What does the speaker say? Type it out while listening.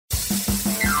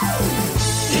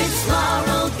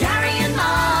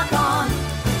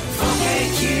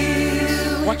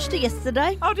watched it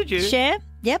yesterday. Oh, did you? Cher,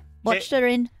 yep, watched her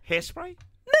in Hairspray?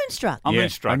 Moonstruck. I'm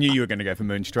Moonstruck. I knew you were going to go for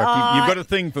Moonstruck. You've got a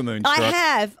thing for Moonstruck.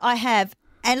 I have.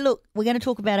 And look, we're going to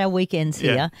talk about our weekends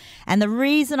here. Yeah. And the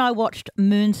reason I watched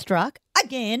Moonstruck,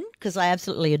 again, because I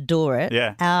absolutely adore it,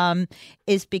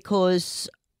 is because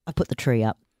I put the tree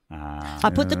up. I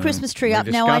put the Christmas tree up.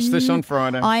 We Now, discussed this on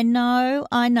Friday. I know.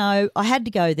 I had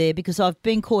to go there because I've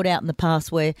been caught out in the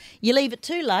past where you leave it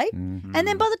too late. Mm-hmm. And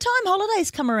then by the time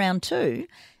holidays come around too,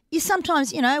 you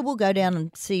sometimes, we'll go down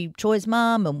and see Troy's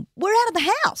mum and we're out of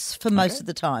the house for most of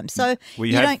the time. So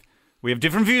We have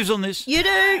different views on this. You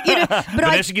do. But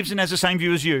Vanessa Gibson has the same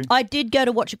view as you. I did go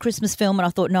to watch a Christmas film and I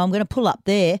thought, no, I'm going to pull up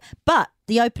there. But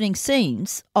the opening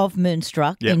scenes of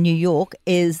Moonstruck in New York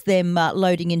is them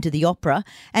loading into the opera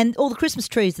and all the Christmas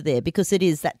trees are there because it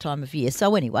is that time of year.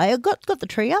 So anyway, I got the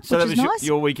tree up, So which that is was nice.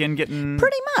 your weekend getting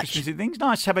Pretty much. Christmassy things.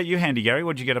 Nice. How about you, Handy Gary?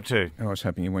 What did you get up to? I was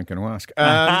hoping you weren't going to ask.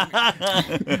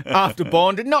 After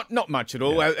Bond, not much at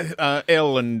all.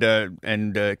 Elle and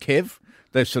Kev,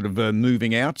 they're sort of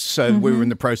moving out, so we were in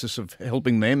the process of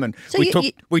helping them, and So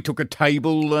we took a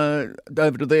table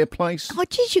over to their place. Oh,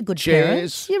 geez, you're good Chairs.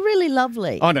 parents. You're really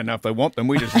lovely. I don't know if they want them.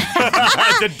 We just.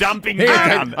 It's a dumping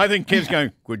ground. I think Kev's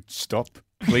going. Good, stop.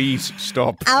 Please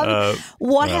stop.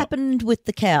 What happened with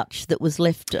the couch that was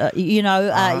left?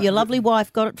 Your lovely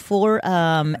wife got it for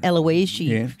Eloise.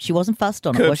 She wasn't fussed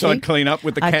on it, was she? Curbside clean up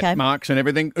with the cat Okay. marks and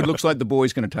everything. It looks like the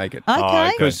boy's going to take it.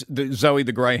 Okay. Because Zoe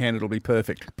the greyhound, it'll be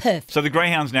perfect. Perfect. So the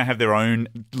Greyhounds now have their own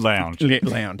lounge.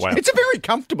 Lounge. Wow. It's a very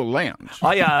comfortable lounge.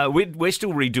 We're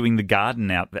still redoing the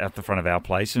garden out the front of our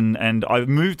place, and I've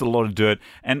moved a lot of dirt.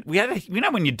 And we had,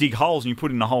 when you dig holes and you put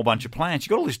in a whole bunch of plants,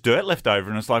 you got all this dirt left over,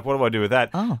 and it's like, what do I do with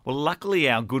that? Oh. Well, luckily,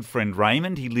 our good friend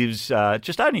Raymond, he lives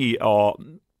just only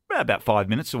about 5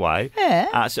 minutes away.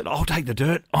 Yeah. Said, "I'll take the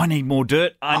dirt. I need more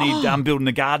dirt. I need building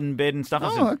a garden bed and stuff."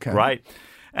 I said, okay. Great.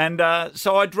 And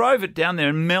so I drove it down there,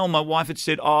 and Mel, my wife, had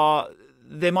said,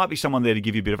 there might be someone there to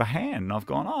give you a bit of a hand. And I've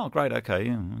gone, oh, great, okay,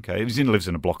 yeah, okay. He lives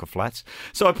in a block of flats.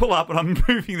 So I pull up and I'm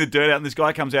moving the dirt out and this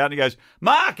guy comes out and he goes,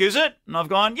 Mark, is it? And I've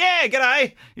gone, yeah,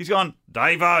 g'day. He's gone,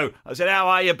 Davo. I said, how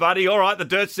are you, buddy? All right, the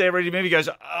dirt's there ready to move. He goes,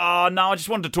 oh, no, I just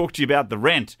wanted to talk to you about the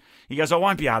rent. He goes, I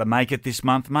won't be able to make it this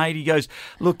month, mate. He goes,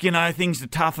 look, things are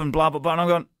tough and blah, blah, blah. And I'm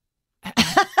going,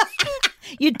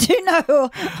 You do know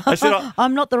I said,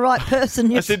 I'm not the right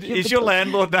person. I said, is your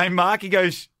landlord named Mark? He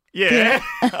goes, yeah.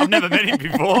 I've never met him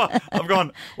before. I've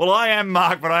gone, well, I am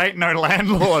Mark, but I ain't no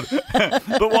landlord.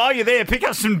 But while you're there, pick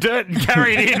up some dirt and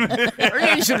carry it in.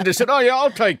 You should have just said, oh, yeah,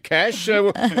 I'll take cash.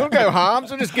 We'll go halves.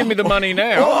 So just give me the money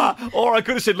now. Or I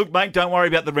could have said, look, mate, don't worry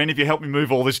about the rent if you help me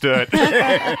move all this dirt.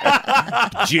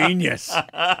 Genius.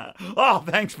 Oh,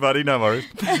 thanks, buddy. No worries.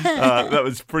 That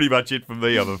was pretty much it for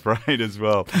me, I'm afraid, as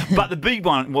well. But the big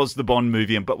one was the Bond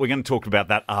movie, but we're going to talk about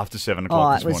that after 7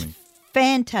 o'clock this morning.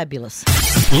 Fantabulous.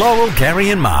 Laurel,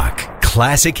 Gary and Mark.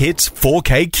 Classic Hits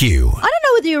 4KQ. I don't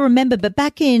know whether you remember, but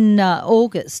back in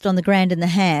August on the Grand and the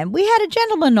Ham, we had a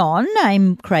gentleman on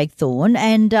named Craig Thorne,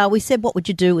 and we said, what would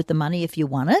you do with the money if you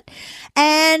won it?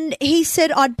 And he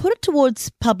said, I'd put it towards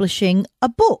publishing a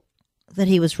book that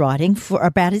he was writing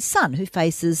about his son who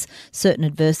faces certain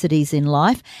adversities in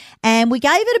life. And we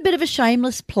gave it a bit of a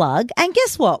shameless plug. And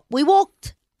guess what? We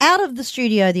walked out of the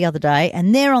studio the other day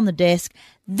and there on the desk,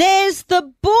 there's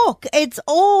the book. It's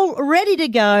all ready to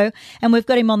go. And we've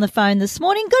got him on the phone this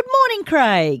morning. Good morning,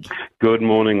 Craig. Good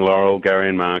morning, Laurel, Gary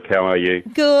and Mark. How are you?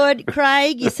 Good.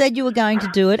 Craig, you said you were going to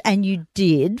do it and you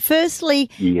did. Firstly,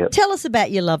 Tell us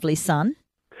about your lovely son.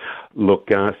 Look,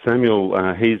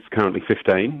 Samuel, he's currently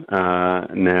 15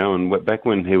 now, and back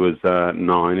when he was 9,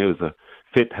 he was a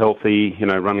fit, healthy,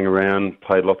 running around,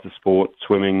 played lots of sport,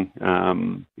 swimming,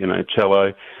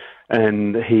 cello,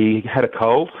 and he had a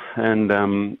cold,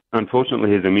 and unfortunately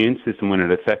his immune system, when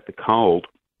it attacked the cold,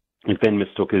 it then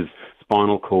mistook his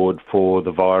spinal cord for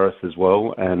the virus as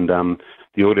well, and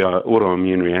the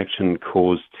autoimmune reaction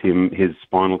caused his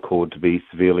spinal cord to be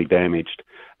severely damaged,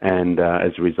 and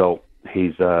as a result,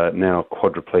 he's now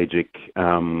quadriplegic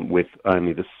with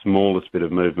only the smallest bit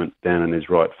of movement down in his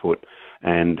right foot,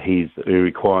 and he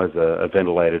requires a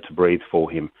ventilator to breathe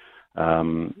for him.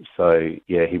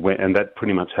 He went, and that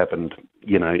pretty much happened,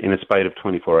 in a spate of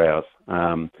 24 hours.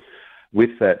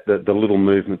 With that, the little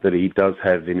movement that he does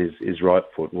have in his right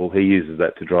foot, well, he uses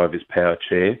that to drive his power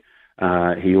chair.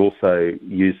 He also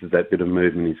uses that bit of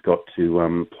movement he's got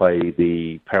to play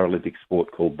the Paralympic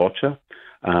sport called bocce,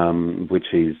 which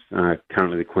he's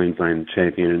currently the Queensland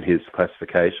champion in his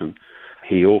classification.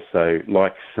 He also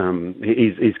likes,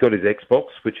 he's got his Xbox,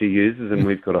 which he uses, and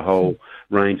we've got a whole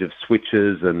range of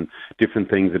switches and different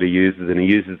things that he uses, and he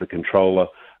uses the controller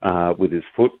with his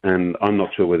foot. And I'm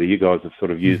not sure whether you guys have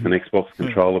sort of used an Xbox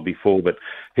controller before, but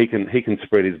he can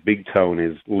spread his big toe and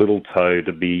his little toe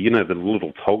to be, the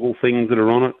little toggle things that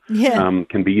are on it. Yeah.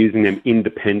 Can be using them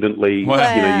independently,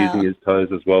 Wow. using his toes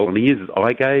as well. And he uses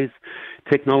eye gaze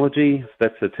technology.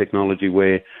 That's a technology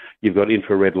where you've got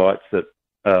infrared lights that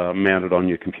mounted on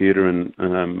your computer, and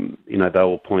they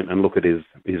will point and look at his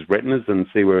retinas and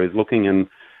see where he's looking, and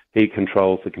he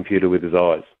controls the computer with his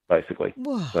eyes, basically.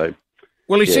 Whoa. So,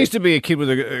 Well, he seems to be a kid with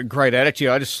a great attitude.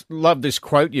 I just love this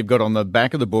quote you've got on the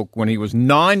back of the book. When he was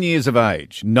 9 years of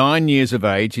age,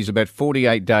 he's about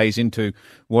 48 days into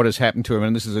what has happened to him,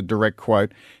 and this is a direct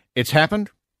quote. "It's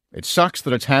happened. It sucks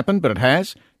that it's happened, but it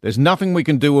has. There's nothing we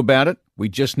can do about it. We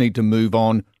just need to move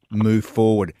on, move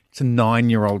forward." It's a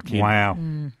 9-year-old kid. Wow.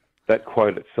 that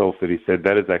quote itself that he said,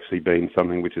 that has actually been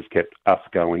something which has kept us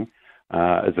going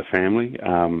as a family,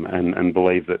 and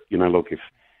believe that, look, if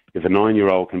a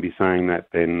 9-year-old can be saying that,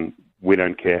 then we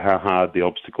don't care how hard the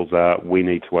obstacles are, we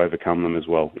need to overcome them as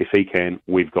well. If he can,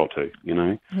 we've got to,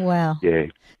 Wow. Yeah.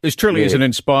 This truly is an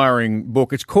inspiring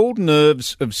book. It's called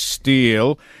Nerves of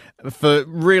Steel. For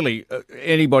really,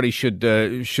 anybody should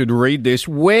read this.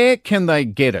 Where can they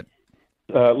get it?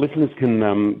 Listeners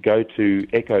can go to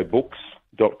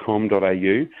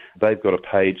echobooks.com.au. They've got a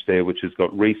page there which has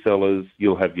got resellers.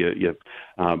 You'll have your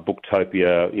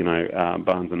Booktopia,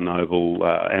 Barnes & Noble,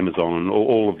 Amazon, and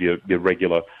all of your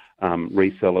regular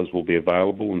resellers will be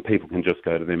available, and people can just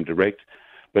go to them direct.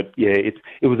 But yeah,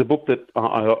 it was a book that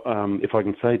if I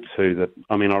can say too, that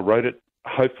I wrote it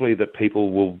hopefully that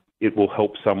it will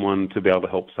help someone to be able to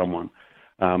help someone.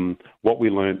 What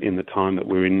we learned in the time that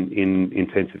we're in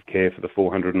intensive care for the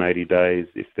 480 days,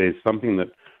 if there's something that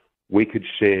we could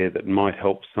share that might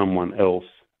help someone else,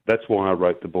 that's why I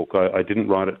wrote the book. I didn't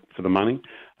write it for the money.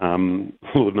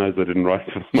 Lord knows I didn't write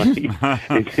it for the money.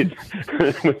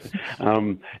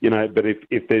 But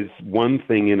if there's one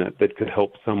thing in it that could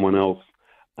help someone else,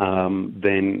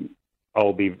 then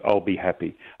I'll be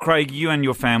happy. Craig, you and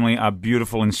your family are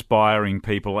beautiful, inspiring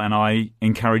people, and I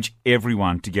encourage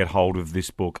everyone to get hold of this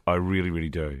book. I really, really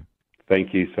do.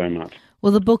 Thank you so much.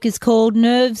 Well, the book is called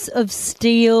Nerves of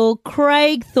Steel.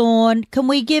 Craig Thorne, can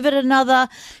we give it another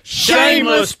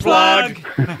shameless plug?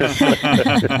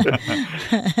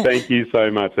 Thank you so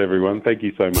much, everyone. Thank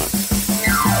you so much.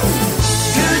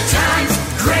 Good times,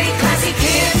 great classic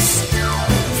hits.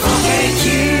 Thank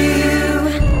you.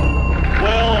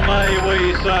 Well, may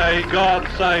we say, God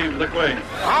save the Queen.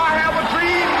 I have a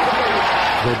dream.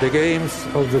 The games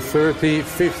of the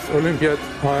 35th Olympiad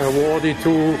are awarded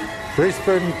to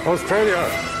Brisbane, Australia.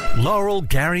 Laurel,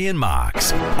 Gary and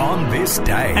Marks on this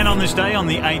day. And on this day, on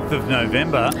the 8th of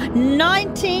November...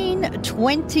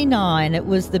 1929, it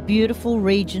was the beautiful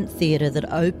Regent Theatre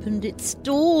that opened its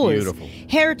doors. Beautiful.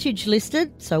 Heritage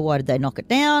listed, so why did they knock it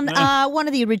down? One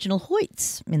of the original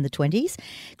Hoyts in the 20s.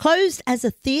 Closed as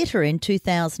a theatre in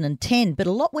 2010, but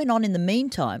a lot went on in the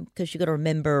meantime, because you've got to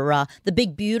remember the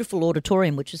big, beautiful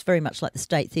auditorium, which is very much like the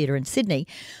State Theatre in Sydney,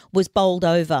 was bowled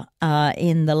over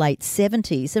in the late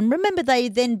 70s. And remember, they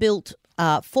then built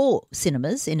 4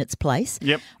 cinemas in its place.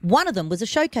 Yep. One of them was a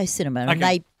showcase cinema, and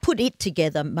they put it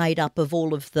together, made up of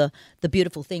all of the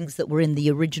beautiful things that were in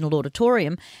the original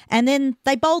auditorium, and then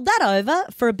they bowled that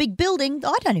over for a big building.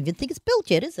 I don't even think it's built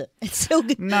yet, is it? It's still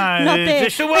not there. They're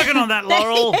still working on that,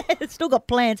 Laurel. It's still got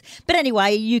plans. But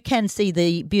anyway, you can see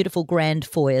the beautiful grand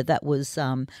foyer that was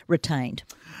retained.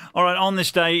 All right, on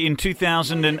this day in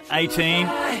 2018,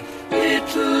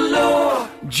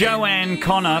 Joanne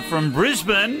Connor from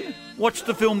Brisbane watched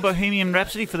the film Bohemian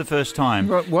Rhapsody for the first time.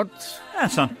 What?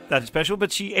 That's not that special,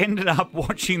 but she ended up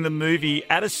watching the movie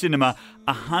at a cinema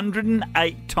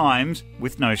 108 times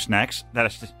with no snacks.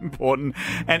 That's important.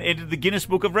 And entered the Guinness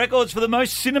Book of Records for the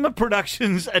most cinema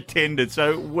productions attended.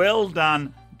 So well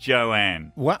done,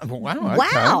 Joanne. Wow. Okay.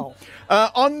 Wow.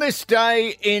 On this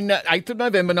day in 8th of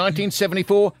November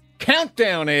 1974,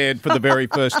 Countdown aired for the very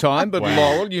first time, but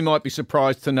Laurel, you might be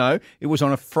surprised to know, it was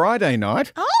on a Friday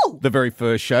night, the very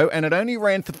first show, and it only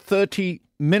ran for 30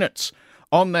 minutes.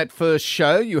 On that first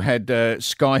show, you had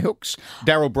Skyhooks,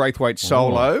 Daryl Braithwaite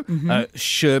solo,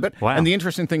 Sherbet, and the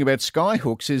interesting thing about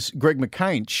Skyhooks is Greg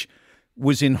McCainch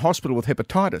was in hospital with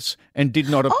hepatitis and did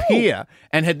not appear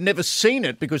and had never seen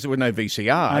it because there were no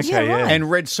VCRs. Okay, yeah. And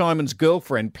Red Simon's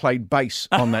girlfriend played bass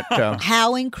on that.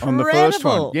 How incredible. On the first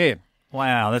one, yeah.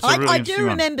 Wow, that's a really I interesting do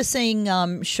one. remember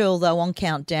seeing Shirl, though, on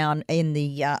Countdown in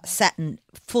the satin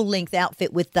full-length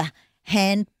outfit with the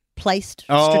hand placed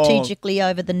strategically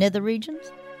over the nether regions.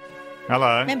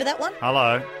 Hello. Remember that one?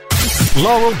 Hello.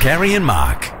 Laurel, Gary and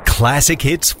Mark. Classic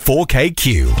Hits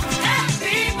 4KQ.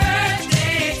 Happy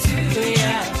birthday to you.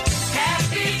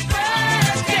 Happy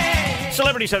birthday.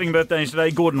 Celebrities having birthdays today.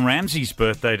 Gordon Ramsay's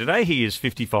birthday today. He is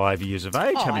 55 years of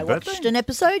age. I Happy birthday. watched an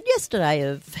episode yesterday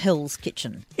of Hell's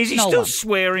Kitchen. Is he An old still one.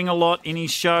 swearing a lot in his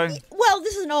show? Well,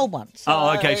 this is an old one. So,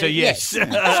 Oh, okay, so yes. So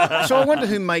I wonder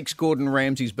who makes Gordon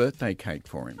Ramsay's birthday cake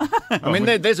for him. I mean,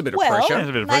 there's a bit of Well, pressure. There's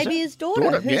a bit of pressure. maybe his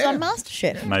daughter, who's yeah. on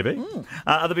MasterChef. Maybe.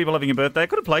 Other people having a birthday. I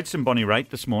could have played some Bonnie Raitt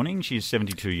this morning. She is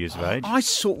 72 years of age. I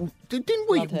saw. Didn't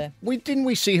Love her. Didn't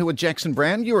we see her with Jackson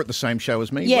Brown? You were at the same show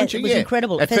as me, Yeah, weren't you? it was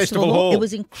incredible. At Festival Festival Hall. Hall. It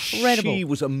was incredible. She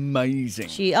was amazing.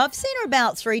 I've seen her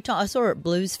about 3 times. I saw her at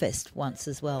Blues Fest once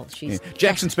as well. Yeah.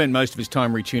 Jackson spent most of his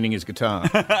time retuning his guitar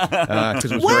because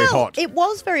it was well, very hot. It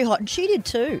was very hot, and she did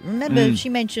too. Remember, she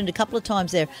mentioned a couple of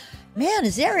times there, man,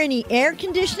 is there any air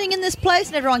conditioning in this place?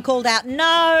 And everyone called out,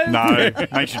 no. No,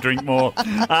 makes you drink more.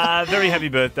 Very happy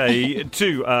birthday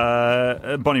to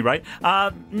Bonnie Raitt.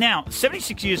 Now,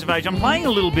 76 years of age. I'm playing a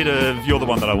little bit of You're the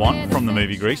One That I Want from the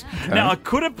movie Grease. Now, I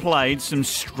could have played some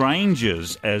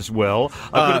Strangers as well.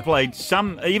 I could have played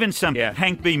some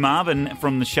Hank B. Marvin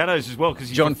from The Shadows as well.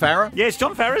 John Farrar? Yeah, it's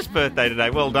John Farrar's birthday today.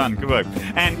 Well done. Good work.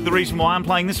 And the reason why I'm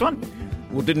playing this one?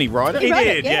 Well, didn't he write it? He wrote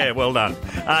did, it, yeah. yeah, well done.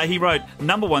 He wrote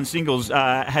 #1 singles,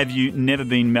 Have You Never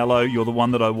Been Mellow, You're the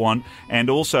One That I Want, and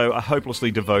also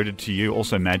Hopelessly Devoted to You,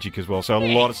 also Magic as well. So a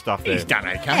lot of stuff there. He's done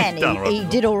okay. And done all right. he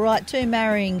did all right too,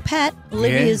 marrying Pat,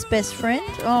 Olivia's best friend.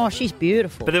 Oh, she's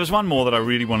beautiful. But there was one more that I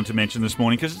really wanted to mention this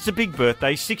morning because it's a big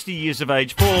birthday, 60 years of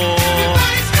age for...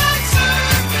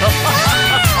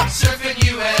 Surfing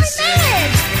USA.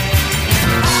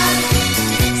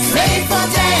 Ready for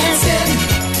dancing.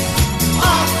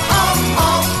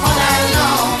 All night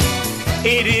long.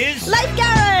 It is... Leif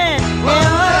Garrett!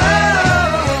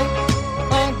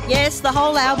 Oh, yes, the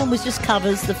whole album was just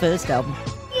covers, the first album.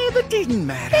 Yeah, but didn't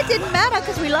matter. It didn't matter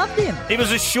because we loved him. It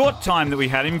was a short time that we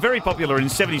had him, very popular in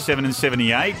 77 and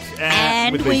 78.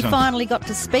 And with we these songs. finally got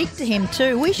to speak to him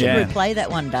too. We should Yeah. replay that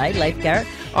one day, Leif Garrett. I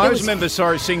It always was- remember,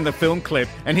 seeing the film clip,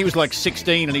 and he was like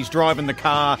 16, and he's driving the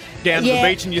car down to Yeah. the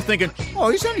beach, and you're thinking, oh,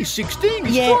 he's only 16,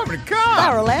 he's Yeah, driving a car.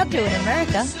 they're allowed to in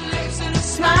America.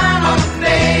 Smile on the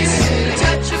face.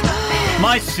 Touch of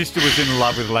My sister was in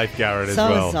love with Leif Garrett as So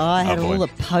well. was I. Had Oh, all boy.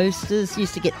 the posters.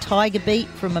 Used to get Tiger Beat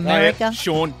from Oh, yeah. America.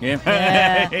 Sean, yeah.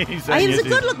 Yeah. He's Oh, he was a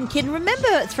yes, good-looking kid.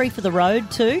 Remember 3 for the Road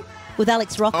too, with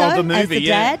Alex Rocco Oh, the movie, as the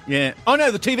yeah. dad. Yeah. Oh,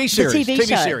 no, the TV series. The TV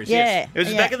show. series, yeah. yes. It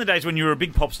was yeah. back in the days when you were a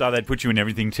big pop star, they'd put you in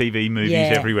everything, TV, movies,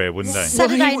 Yeah. everywhere, wouldn't they?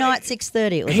 Saturday Well, he- night,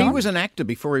 6:30. It was He on. was an actor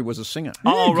before he was a singer.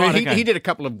 Oh, right, He, okay. he did a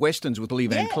couple of westerns with Lee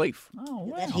Van Yeah. Cleef,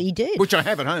 That he did. which I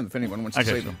have at home if anyone wants to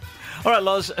Okay, see sure. them. All right,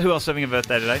 Loz, who else having a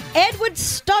birthday today? Edward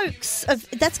Stokes.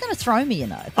 That's going to throw me,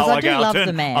 because I do love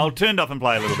the man. I'll turn up and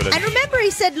play a little bit of And remember, he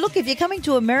said, "Look, if you're coming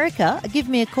to America, give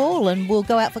me a call and we'll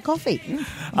go out for coffee."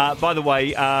 By the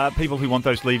way, people who want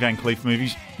those Lee Van Cleef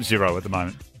movies, 0 at the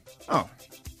moment. Oh,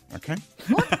 okay.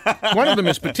 One of them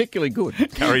is particularly good.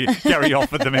 Carry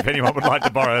off with them if anyone would like to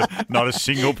borrow. Not a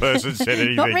single person said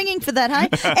anything. Not ringing for that,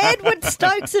 hey? Edward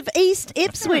Stokes of East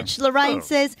Ipswich. Lorraine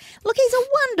says, "Look, he's a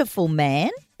wonderful man."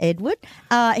 Edward.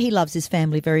 He loves his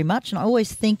family very much, and I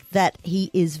always think that he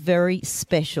is very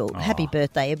special. Happy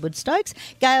birthday, Edward Stokes.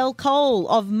 Gail Cole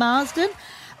of Marsden.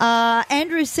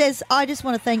 Andrew says, "I just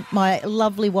want to thank my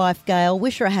lovely wife, Gail,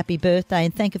 wish her a happy birthday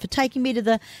and thank her for taking me to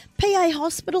the PA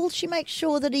hospital. She makes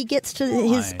sure that he gets to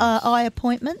his eye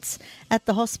appointments at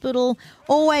the hospital.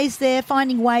 Always there,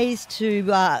 finding ways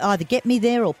to either get me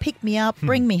there or pick me up,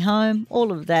 bring me home,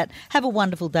 all of that. Have a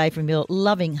wonderful day from your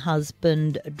loving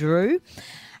husband, Drew."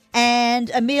 And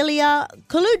Amelia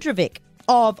Koludrovic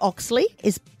of Oxley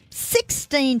is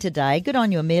 16 today. Good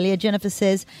on you, Amelia. Jennifer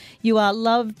says, "You are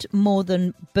loved more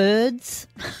than birds."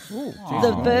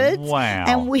 The birds. wow.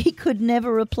 And we could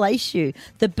never replace you.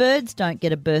 The birds don't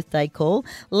get a birthday call.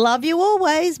 Love you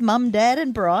always, Mum, Dad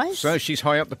and Bryce. So she's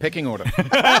high up the pecking order. It's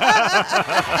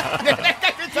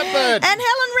a bird. And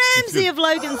Helen Ramsey of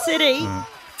Logan City.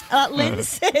 Lynn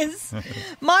says,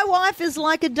 "My wife is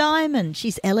like a diamond.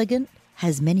 She's elegant,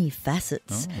 has many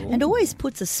facets, and always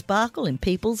puts a sparkle in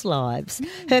people's lives.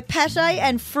 Her pate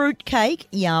and fruit cake,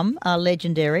 yum, are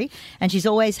legendary, and she's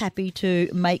always happy to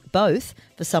make both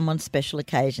for someone's special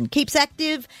occasion. Keeps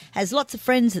active, has lots of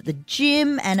friends at the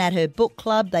gym and at her book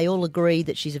club. They all agree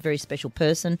that she's a very special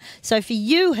person. So for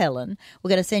you, Helen, we're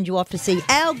going to send you off to see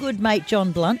our good mate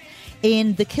John Blunt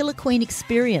in the Killer Queen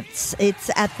Experience.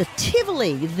 It's at the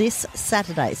Tivoli this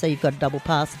Saturday, so you've got a double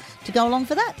pass to go along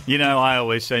for that." You know, I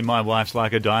always say my wife's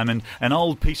like a diamond, an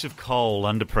old piece of coal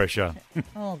under pressure.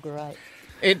 Oh, great.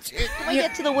 Can we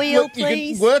get to the wheel, You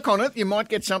please? can work on it. You might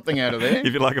get something out of there.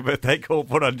 If you like a birthday call,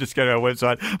 put on, just go to our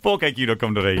website,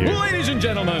 4kq.com.au. Ladies and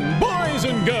gentlemen, boys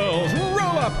and girls,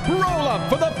 roll up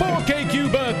for the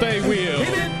 4KQ birthday wheel.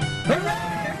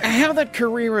 how that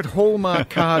career at Hallmark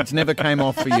Cards never came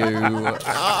off for you,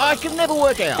 I can never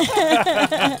work out.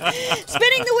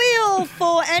 Spinning the wheel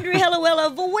for Andrew Hallowell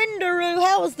of Windaroo.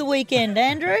 How was the weekend,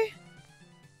 Andrew?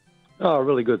 Oh,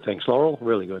 really good, thanks, Laurel.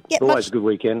 Really good. Yeah, Always a good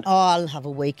weekend. Oh, I love a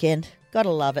weekend.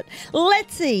 Gotta love it.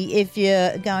 Let's see if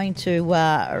you're going to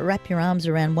wrap your arms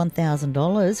around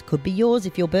 $1,000. Could be yours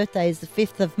if your birthday is the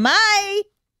 5th of May.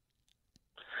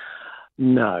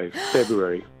 No,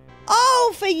 February.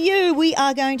 Oh, for you, we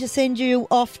are going to send you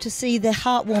off to see the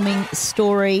heartwarming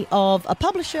story of a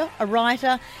publisher, a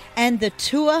writer, and the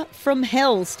Tour from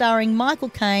Hell, starring Michael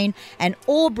Caine and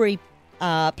Aubrey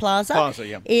Plaza.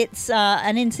 Yeah. It's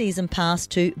an in-season pass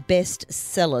to best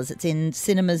sellers. It's in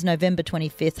cinemas November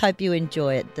 25th. Hope you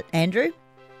enjoy it. Andrew?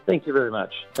 Thank you very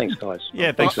much. Thanks, guys.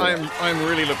 Yeah, thanks. I'm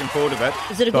really looking forward to that.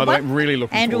 Is it a good one? I'm really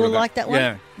looking Andrew forward will to like that one?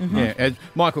 Yeah. Mm-hmm. Yeah. As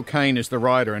Michael Caine is the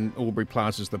writer and Aubrey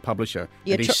Plaza's the publisher.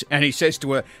 Yeah, And he says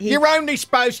to her, "You're only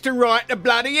supposed to write the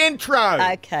bloody intro."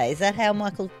 Okay, is that how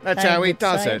Michael That's Caine how he would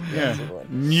does say it, yeah.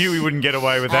 Knew he wouldn't get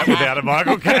away with that without a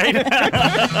Michael Caine.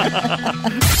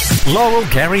 Laurel,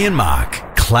 Gary and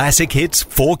Mark. Classic Hits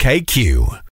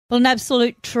 4KQ. Well, an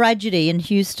absolute tragedy in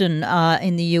Houston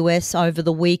in the US over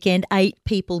the weekend. 8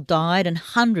 people died and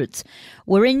hundreds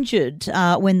were injured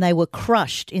when they were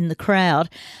crushed in the crowd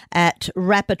at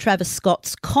rapper Travis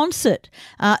Scott's concert.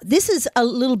 This is a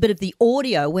little bit of the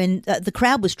audio when the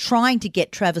crowd was trying to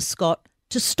get Travis Scott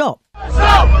to stop.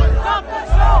 Stop the show! Stop the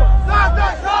show! Stop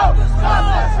the show! Stop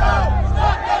the show!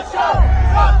 Stop the show!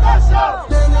 Stop the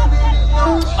show!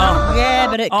 Yeah,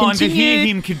 but it continued. And to hear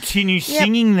him continue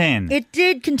singing then. It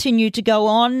did continue to go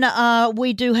on.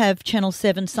 We do have Channel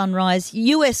 7 Sunrise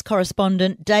US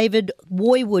correspondent David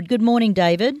Woywood. Good morning,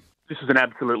 David. This is an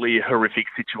absolutely horrific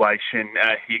situation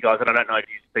here, guys, and I don't know if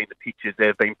you've seen the pictures. There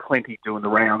have been plenty doing the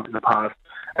rounds in the past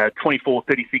 24,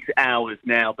 36 hours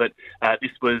now, but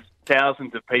this was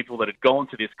thousands of people that had gone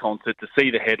to this concert to see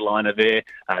the headliner there,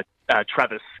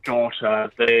 Travis Scott.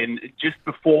 Then just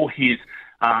before his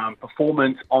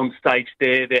performance on stage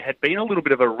there had been a little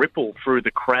bit of a ripple through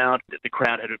the crowd. The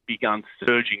crowd had begun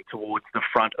surging towards the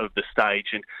front of the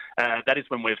stage, and that is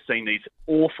when we've seen these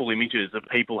awful images of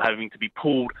people having to be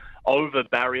pulled over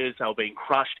barriers. They were being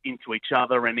crushed into each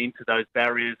other and into those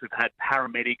barriers. We've had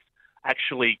paramedics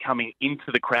actually coming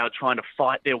into the crowd, trying to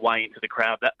fight their way into the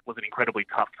crowd. That was an incredibly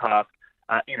tough task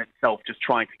in itself, just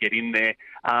trying to get in there.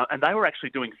 And they were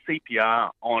actually doing CPR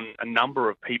on a number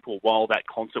of people while that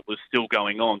concert was still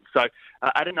going on. So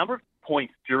at a number of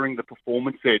points during the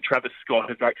performance there, Travis Scott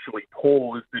has actually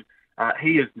paused and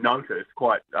he has noticed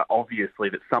quite obviously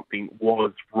that something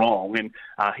was wrong, and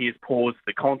he has paused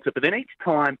the concert. But then each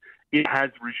time it has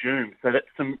resumed. So that's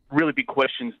some really big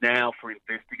questions now for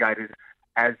investigators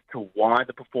as to why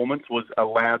the performance was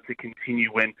allowed to continue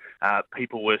when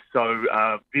people were so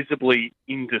visibly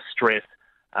in distress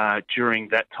during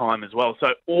that time as well.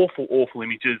 So awful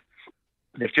images.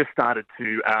 They've just started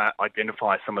to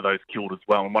identify some of those killed as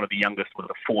well, and one of the youngest was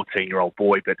a 14-year-old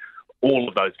boy, but all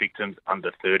of those victims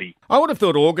under 30. I would have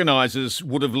thought organisers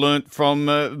would have learnt from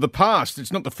the past.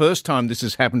 It's not the first time this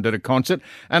has happened at a concert,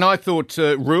 and I thought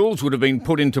rules would have been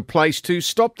put into place to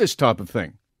stop this type of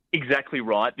thing. Exactly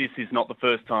right. This is not the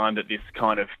first time that this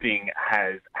kind of thing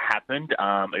has happened.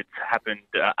 It's happened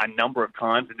a number of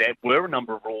times, and there were a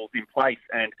number of rules in place,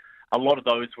 and a lot of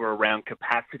those were around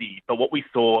capacity. But what we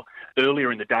saw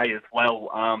earlier in the day as well,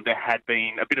 there had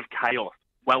been a bit of chaos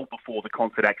well before the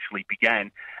concert actually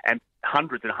began, and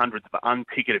hundreds and hundreds of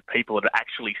unticketed people had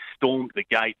actually stormed the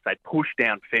gates. They'd pushed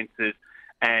down fences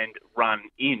and run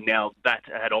in. Now, that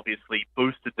had obviously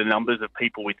boosted the numbers of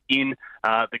people within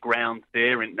the grounds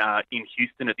there in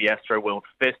Houston at the Astroworld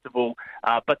Festival.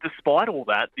 But despite all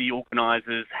that, the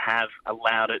organisers have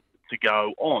allowed it to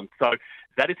go on. So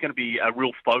that is going to be a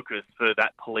real focus for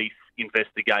that police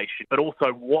investigation, but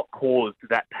also what caused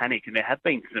that panic. And there have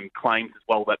been some claims as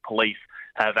well that police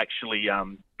have actually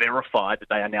verified that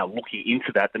they are now looking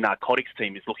into that. The narcotics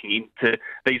team is looking into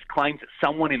these claims that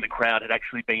someone in the crowd had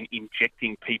actually been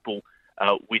injecting people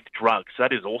with drugs. So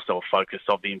that is also a focus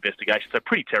of the investigation. So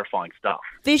pretty terrifying stuff.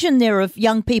 Vision there of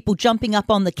young people jumping up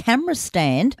on the camera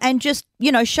stand and just,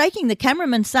 shaking the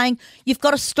cameraman saying, you've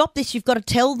got to stop this, you've got to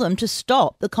tell them to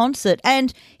stop the concert.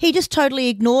 And he just totally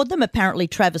ignored them, apparently,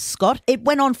 Travis Scott. It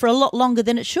went on for a lot longer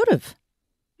than it should have.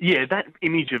 Yeah, that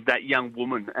image of that young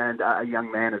woman and a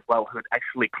young man as well who had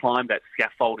actually climbed that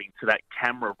scaffolding to that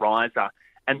camera riser,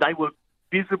 and they were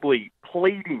visibly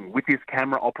pleading with this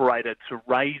camera operator to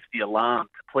raise the alarm,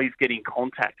 to please get in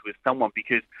contact with someone,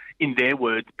 because in their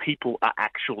words, people are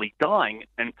actually dying.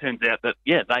 And it turns out that,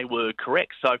 they were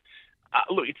correct. So,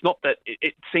 look, it's not that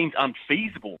it seems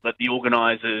unfeasible that the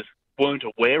organisers weren't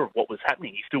aware of what was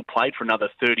happening. He still played for another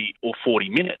 30 or 40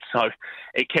 minutes. So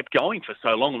it kept going for so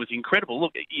long. It was incredible.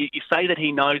 Look, you say that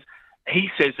he knows. He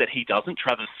says that he doesn't.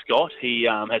 Travis Scott, he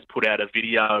has put out a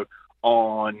video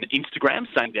on Instagram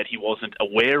saying that he wasn't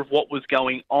aware of what was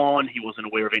going on. He wasn't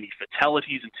aware of any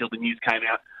fatalities until the news came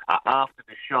out after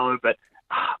the show. But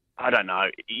I don't know.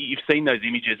 You've seen those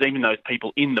images, even those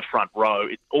people in the front row.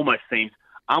 It almost seems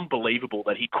unbelievable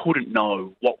that he couldn't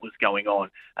know what was going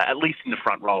on, at least in the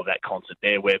front row of that concert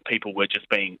there, where people were just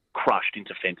being crushed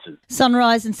into fences.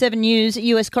 Sunrise and 7 News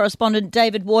US correspondent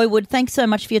David Woywood, thanks so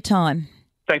much for your time.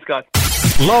 Thanks, guys.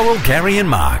 Laurel, Gary and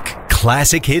Mark.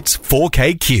 Classic Hits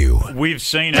 4KQ. We've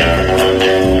seen it.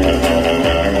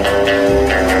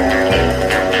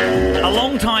 A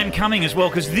long time coming as well,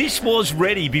 because this was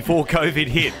ready before COVID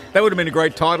hit. That would have been a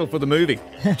great title for the movie.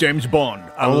 James Bond.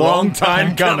 A long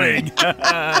time coming.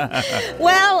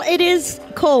 Well, it is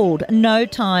called No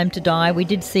Time to Die. We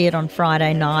did see it on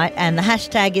Friday night, and the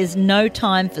hashtag is No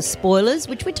Time for Spoilers,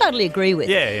 which we totally agree with.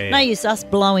 Yeah. No use us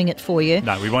blowing it for you.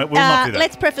 No, we'll not do that.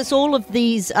 Let's preface all of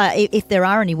these, if there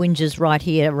are any whingers right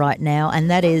here, right now,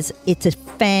 and that is, it's a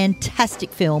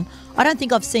fantastic film. I don't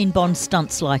think I've seen Bond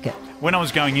stunts like it. When I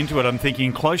was going into it, I'm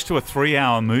thinking, close to a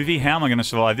 3-hour movie, how am I going to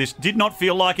survive this? Did not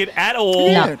feel like it at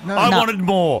all. No. I wanted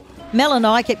more. Mel and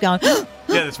I kept going, yeah,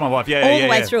 that's my wife. Yeah, all the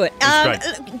way through it.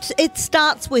 It's great. It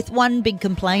starts with one big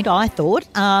complaint, I thought.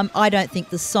 I don't think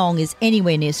the song is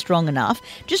anywhere near strong enough.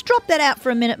 Just drop that out for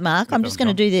a minute, Mark. I'm just going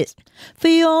to do this. For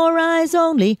your eyes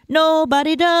only,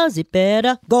 nobody does it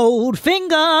better.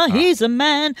 Goldfinger, he's a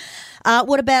man.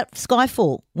 What about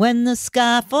Skyfall? When the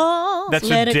sky falls, that's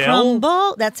let Adele. It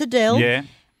crumble. That's Adele. Yeah.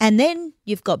 And then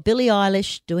you've got Billie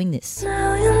Eilish doing this.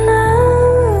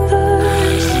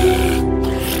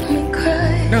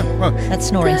 That's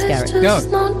Snoring Scarrett. No.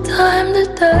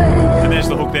 And there's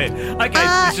the hook there.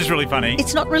 Okay, this is really funny.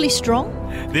 It's not really strong.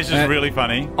 This is really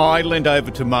funny. I leaned over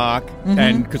to Mark,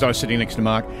 and because I was sitting next to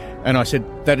Mark, and I said,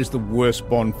 that is the worst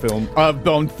Bond theme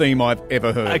I've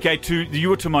ever heard. Okay, you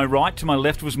were to my right. To my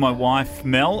left was my wife,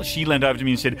 Mel. She leaned over to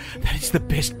me and said, that is the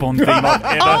best Bond theme I've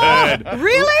ever heard.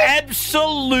 Really?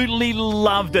 Absolutely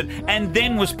loved it. And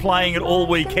then was playing it all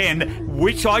weekend,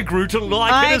 which I grew to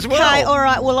like it as well. Okay, all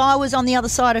right. Well, I was on the other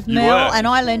side of Mel, were. and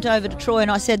I leant over to Troy, and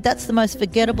I said, that's the most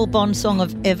forgettable Bond song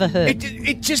I've ever heard.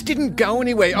 It just didn't go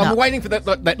anywhere. No. I'm waiting for that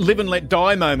live and let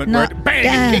die moment where it,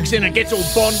 bang, it kicks in and gets all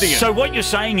Bondian. So what you're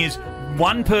saying is,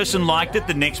 one person liked it,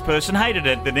 the next person hated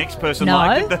it, the next person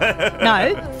liked it.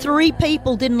 No, 3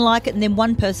 people didn't like it, and then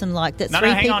 1 person liked it.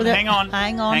 Hang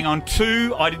on.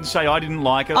 2, I didn't say I didn't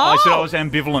like it. I said I was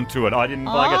ambivalent to it. I didn't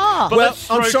like it. But well,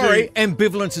 I'm sorry,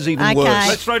 ambivalence is even worse.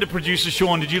 Let's throw to producer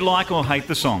Sean. Did you like or hate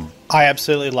the song? I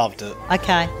absolutely loved it.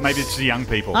 Okay. Maybe it's the young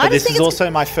people. But this is also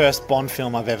my first Bond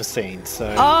film I've ever seen. So.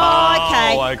 Okay.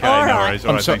 Oh, okay. All no right. worries.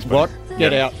 All right, sorry, thanks, what? buddy.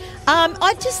 Get out.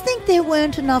 I just think there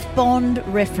weren't enough Bond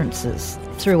references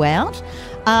throughout.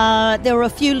 There were a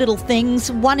few little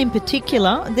things. One in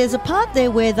particular, there's a part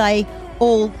there where they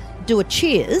all do a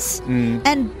cheers,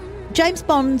 and James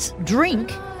Bond's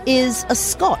drink is a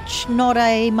scotch, not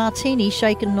a martini,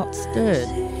 shaken, not stirred.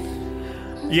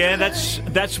 Yeah,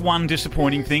 that's one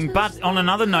disappointing thing. But on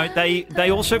another note,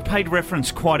 they also paid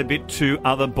reference quite a bit to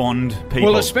other Bond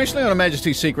people. Well, especially on Her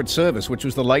Majesty's Secret Service, which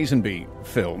was the Lazenby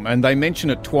film, and they mention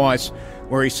it twice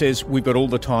where he says, we've got all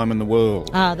the time in the world.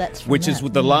 Ah, that's from Which that.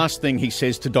 is the last thing he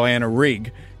says to Diana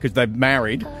Rigg, because they've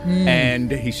married,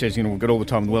 and he says, we've got all the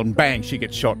time in the world, and bang, she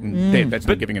gets shot and dead. That's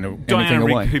not giving anything Diana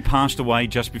away. Rigg, who passed away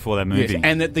just before that movie. Yes.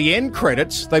 And at the end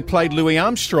credits, they played Louis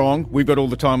Armstrong, We've Got All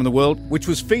the Time in the World, which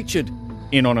was featured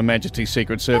in On Her Majesty's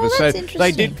Secret Service. that's so interesting.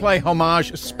 they did play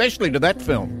homage, especially to that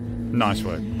film. Nice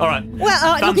work. All right.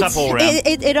 Well, thumbs up all round.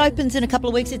 It opens in a couple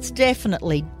of weeks. It's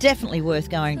definitely worth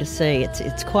going to see.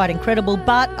 It's quite incredible.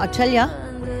 But I tell you,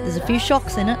 there's a few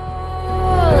shocks in it.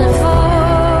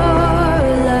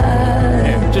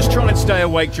 Yeah, just try and stay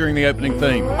awake during the opening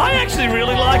theme. I actually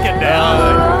really like it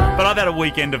now. But I've had a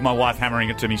weekend of my wife hammering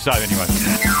it to me, so anyway.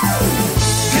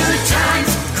 Good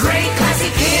times, great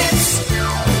classic hits.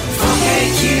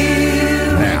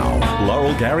 4KQ. Now,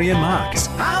 Laurel, Gary and Mark.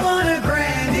 I want a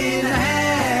grand in a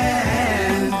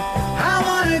hand. I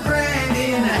want a grand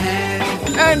in a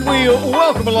hand. And we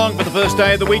welcome along for the first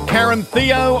day of the week, Karen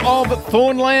Theo of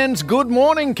Thornlands. Good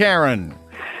morning, Karen.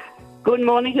 Good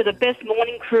morning to the best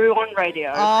morning crew on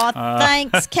radio. Oh,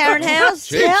 thanks, Karen. How's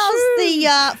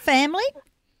the family?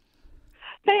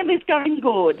 Family's going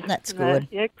good. That's good.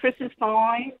 Yeah, Chris is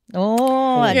fine.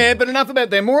 Oh, Yeah, but enough about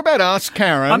them. More about us,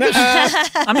 Karen.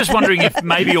 I'm just wondering if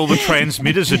maybe all the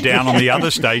transmitters are down on the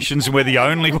other stations and we're the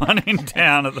only one in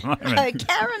town at the moment. Oh,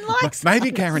 Karen likes.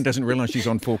 Maybe Karen doesn't realise she's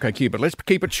on 4KQ, but let's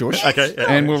keep it short. Okay.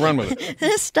 And we'll run with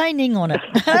it. Stay ning on it.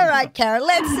 All right, Karen,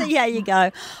 let's see how you go.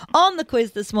 On the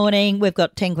quiz this morning, we've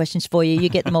got 10 questions for you. You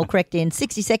get them all correct in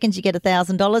 60 seconds, you get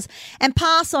 $1,000. And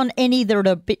pass on any that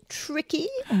are a bit tricky,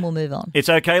 and we'll move on. It's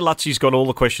okay, Lutzie's got all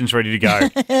the questions ready to go.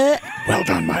 Well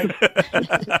done, mate.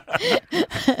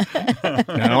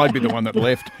 No, I'd be the one that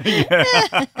left.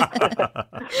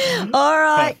 All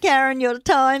right, Karen, your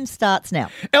time starts now.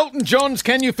 Elton John's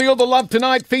Can You Feel the Love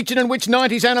Tonight featured in which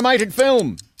 90s animated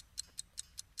film?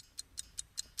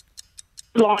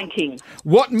 Lion King.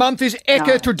 What month is Eka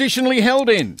No. traditionally held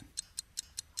in?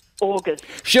 August.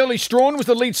 Shirley Strawn was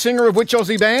the lead singer of which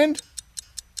Aussie band?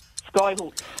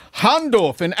 Skyhawk.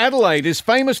 Hahndorf in Adelaide is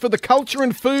famous for the culture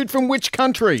and food from which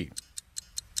country?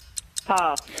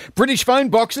 Pass. British phone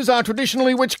boxes are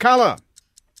traditionally which colour?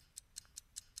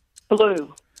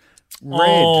 Blue. Red.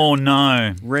 Oh,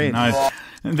 no. Red. No.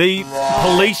 The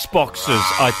police boxes,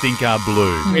 I think, are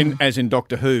blue. As in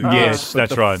Doctor Who. Yes, but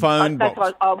that's the right. Phone That's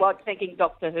box. what I was thinking,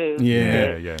 Doctor Who.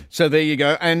 Yeah. So there you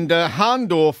go. And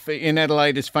Hahndorf in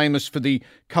Adelaide is famous for the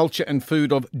culture and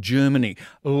food of Germany.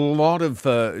 A lot of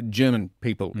German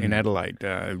people in Adelaide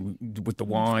with the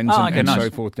wines and so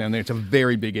forth down there. It's a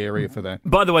very big area for that.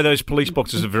 By the way, those police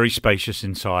boxes are very spacious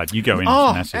inside. You go in,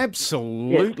 it's massive.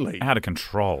 Absolutely. Out of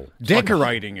control.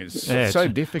 Decorating is so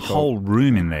difficult. Whole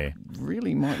room in there.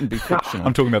 Really mightn't be fictional.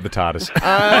 I'm talking about the TARDIS.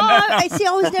 I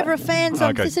was never a fan, so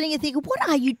Okay. I'm sitting here thinking, what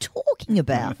are you talking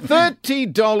about?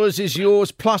 $30 is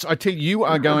yours. Plus, I tell you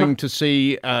are going to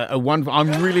see a wonderful.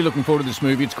 I'm really looking forward to this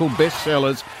movie. It's called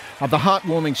Bestsellers. The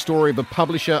heartwarming story of a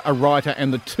publisher, a writer,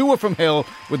 and the tour from hell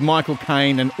with Michael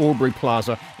Caine and Aubrey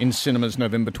Plaza in cinemas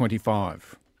November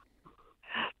 25.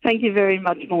 Thank you very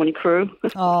much, morning crew.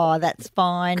 Oh, that's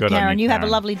fine. Good on Karen, you, you have a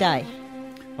Karen. lovely day.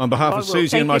 On behalf I of will.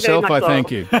 Susie and Thank you very myself, I much, thank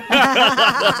you.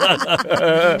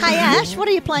 Hey, Ash, what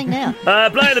are you playing now?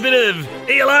 Playing a bit of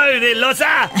ELO there,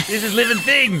 Lotta. This is Living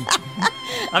Thing.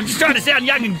 I'm just trying to sound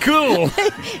young and cool.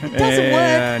 It doesn't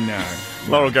work. No.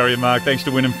 Laurel, Gary and Mark, thanks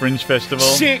to Wynnum Fringe Festival.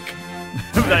 Sick.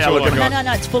 They are looking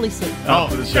No, it's fully sick.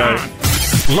 for the show.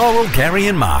 Laurel, Gary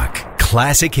and Mark.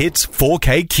 Classic Hits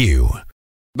 4KQ.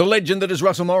 The legend that is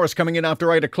Russell Morris coming in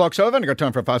after 8 o'clock. So I've only got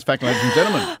time for a fast fact, ladies and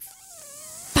gentlemen.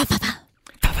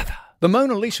 The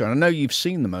Mona Lisa, and I know you've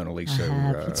seen the Mona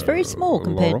Lisa. It's very small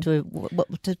compared to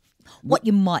what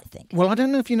you might think. Well, I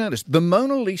don't know if you noticed. The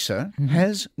Mona Lisa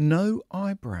has no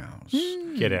eyebrows.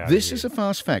 Get out This of is a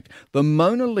fast fact. The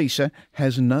Mona Lisa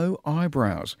has no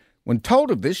eyebrows. When told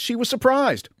of this, she was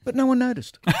surprised, but no one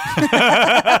noticed. Good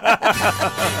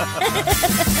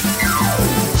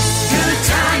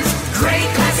times, great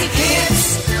classic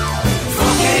hits.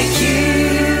 4KQ.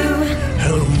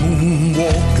 Had a moon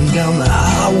walking down the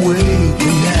highway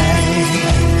tonight.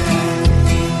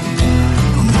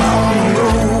 A mile ago,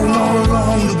 not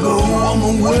long to go on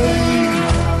the way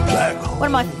back home.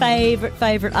 One of my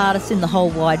favourite artists in the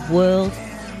whole wide world.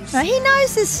 Now, he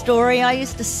knows this story. I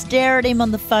used to stare at him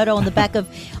on the photo on the back of,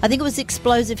 I think it was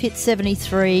Explosive Hit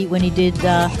 73 when he did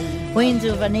Wings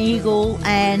of an Eagle,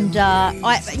 and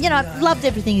I've loved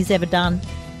everything he's ever done.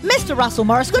 Mr. Russell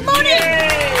Morris, good morning.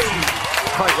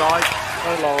 Hi, guys.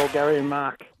 Hi, Laurel, Gary and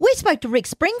Mark. We spoke to Rick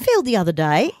Springfield the other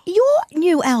day. Your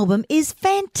new album is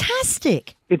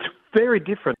fantastic. It's very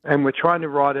different, and we're trying to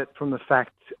write it from the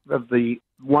fact of the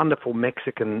wonderful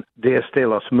Mexican Dia de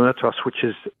los Muertos, which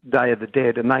is Day of the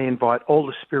Dead, and they invite all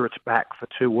the spirits back for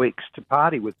 2 weeks to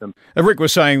party with them. Rick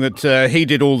was saying that he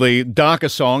did all the darker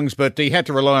songs, but he had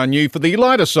to rely on you for the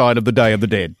lighter side of the Day of the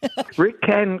Dead. Rick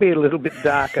can be a little bit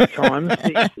dark at times.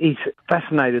 He's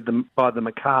fascinated by the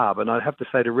macabre, and I'd have to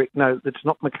say to Rick, no, it's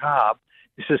not macabre.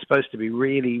 This is supposed to be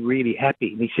really, really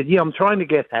happy. And he said, yeah, I'm trying to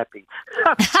get happy.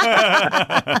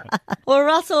 Well,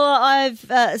 Russell, I've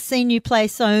seen you play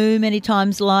so many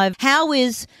times live. How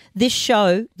is this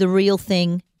show, The Real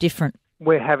Thing, different?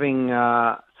 We're having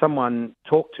someone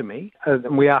talk to me,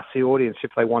 and we ask the audience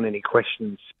if they want any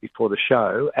questions before the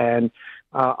show. And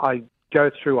I go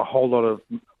through a whole lot of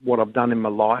what I've done in my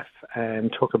life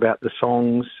and talk about the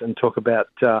songs and talk about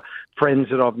friends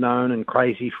that I've known and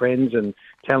crazy friends and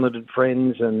talented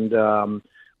friends and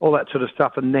all that sort of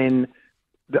stuff. And then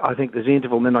I think there's the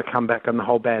interval, and then I come back and the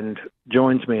whole band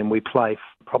joins me and we play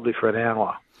probably for an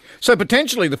hour. So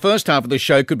potentially the first half of the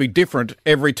show could be different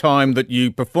every time that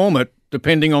you perform it,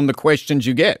 depending on the questions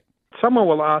you get. Someone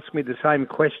will ask me the same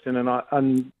question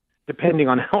and depending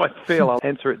on how I feel, I'll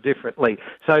answer it differently.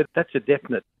 So that's a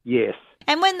definite yes.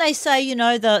 And when they say, you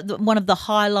know, the one of the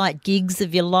highlight gigs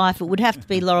of your life, it would have to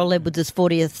be Laurel Edwards'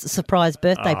 40th surprise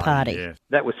birthday party. Yeah.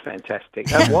 That was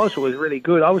fantastic. It was really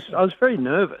good. I was very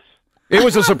nervous. It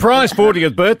was a surprise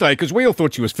 40th birthday because we all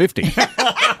thought she was 50.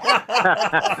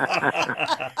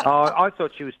 I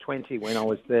thought she was 20 when I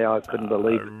was there. I couldn't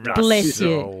believe it. Bless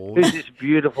you. Who's this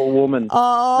beautiful woman?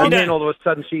 Oh. And then all of a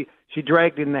sudden she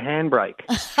dragged in the handbrake.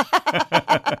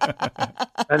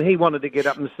 And he wanted to get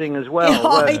up and sing as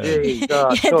well.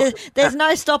 There's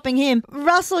no stopping him.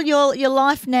 Russell, your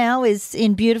life now is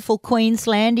in beautiful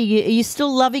Queensland. Are you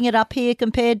still loving it up here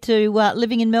compared to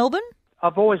living in Melbourne?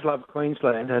 I've always loved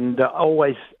Queensland, and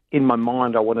always in my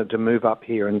mind I wanted to move up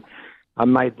here, and I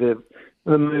made the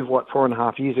move,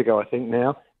 4.5 years ago, I think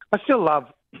now. I still love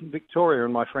Victoria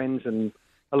and my friends, and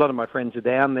a lot of my friends are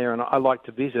down there, and I like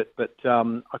to visit, but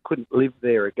I couldn't live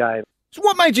there again. So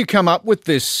what made you come up with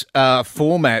this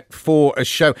format for a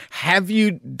show? Have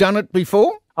you done it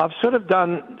before? I've sort of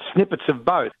done snippets of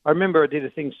both. I remember I did a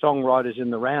thing, Songwriters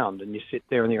in the Round, and you sit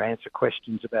there and you answer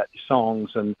questions about your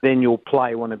songs, and then you'll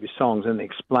play one of your songs and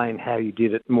explain how you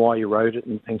did it and why you wrote it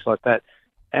and things like that.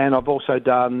 And I've also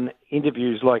done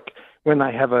interviews like when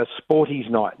they have a sporties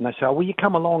night and they say, will you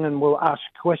come along and we'll ask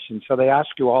questions? So they ask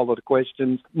you a whole lot of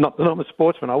questions. Not that I'm a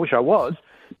sportsman, I wish I was.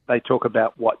 They talk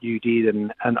about what you did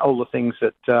and all the things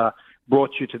that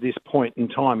brought you to this point in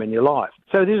time in your life.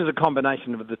 So this is a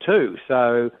combination of the two.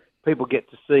 So people get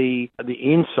to see the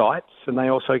insights and they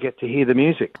also get to hear the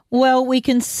music. Well, we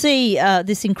can see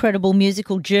this incredible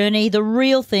musical journey. The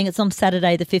real thing, it's on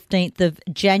Saturday the 15th of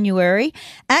January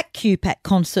at QPAC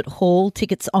Concert Hall.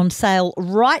 Tickets on sale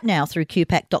right now through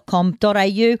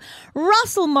qpac.com.au.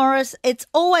 Russell Morris, it's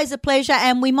always a pleasure,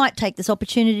 and we might take this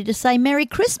opportunity to say Merry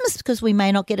Christmas because we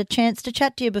may not get a chance to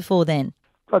chat to you before then.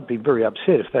 I'd be very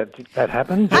upset if that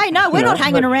happened. Hey, no, we're not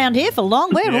hanging around here for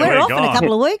long. We're off in a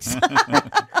couple of weeks.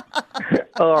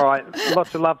 All right.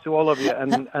 Lots of love to all of you,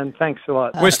 and thanks a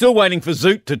lot. We're still waiting for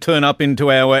Zoot to turn up into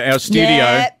our studio.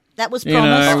 Yeah, that was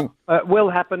promised. It will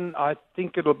happen. I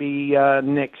think it'll be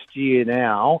next year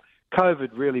now. COVID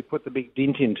really put the big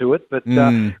dent into it, but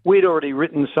we'd already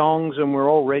written songs and we're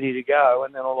all ready to go,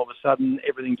 and then all of a sudden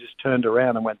everything just turned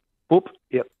around and went, whoop,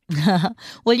 yep.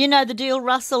 Well, you know the deal,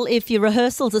 Russell. If your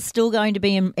rehearsals are still going to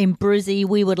be in Brizzy,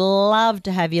 we would love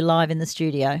to have you live in the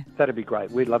studio. That'd be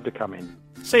great. We'd love to come in.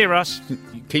 See you, Russ.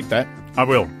 Keep that. I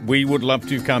will. We would love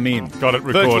to come in. Got it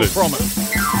recorded. Virtual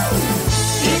promise.